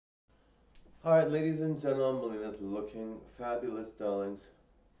Alright, ladies and gentlemen, Melina's looking fabulous, darlings.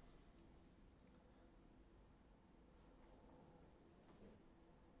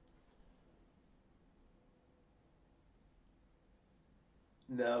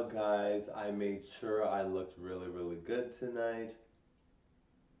 Now, guys, I made sure I looked really, really good tonight.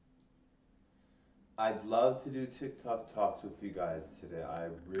 I'd love to do TikTok talks with you guys today. I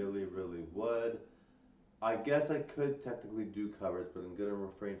really, really would. I guess I could technically do covers, but I'm gonna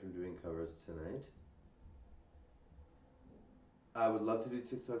refrain from doing covers tonight. I would love to do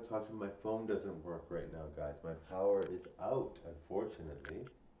TikTok talks, but my phone doesn't work right now, guys. My power is out, unfortunately.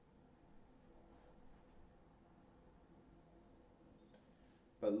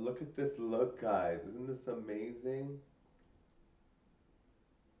 But look at this look, guys. Isn't this amazing?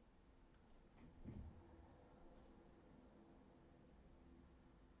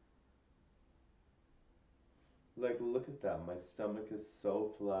 Like, look at that. My stomach is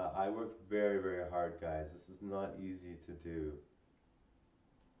so flat. I worked very, very hard, guys. This is not easy to do.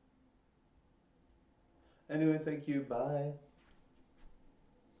 Anyway, thank you. Bye.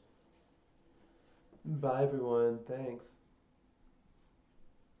 Bye, everyone. Thanks.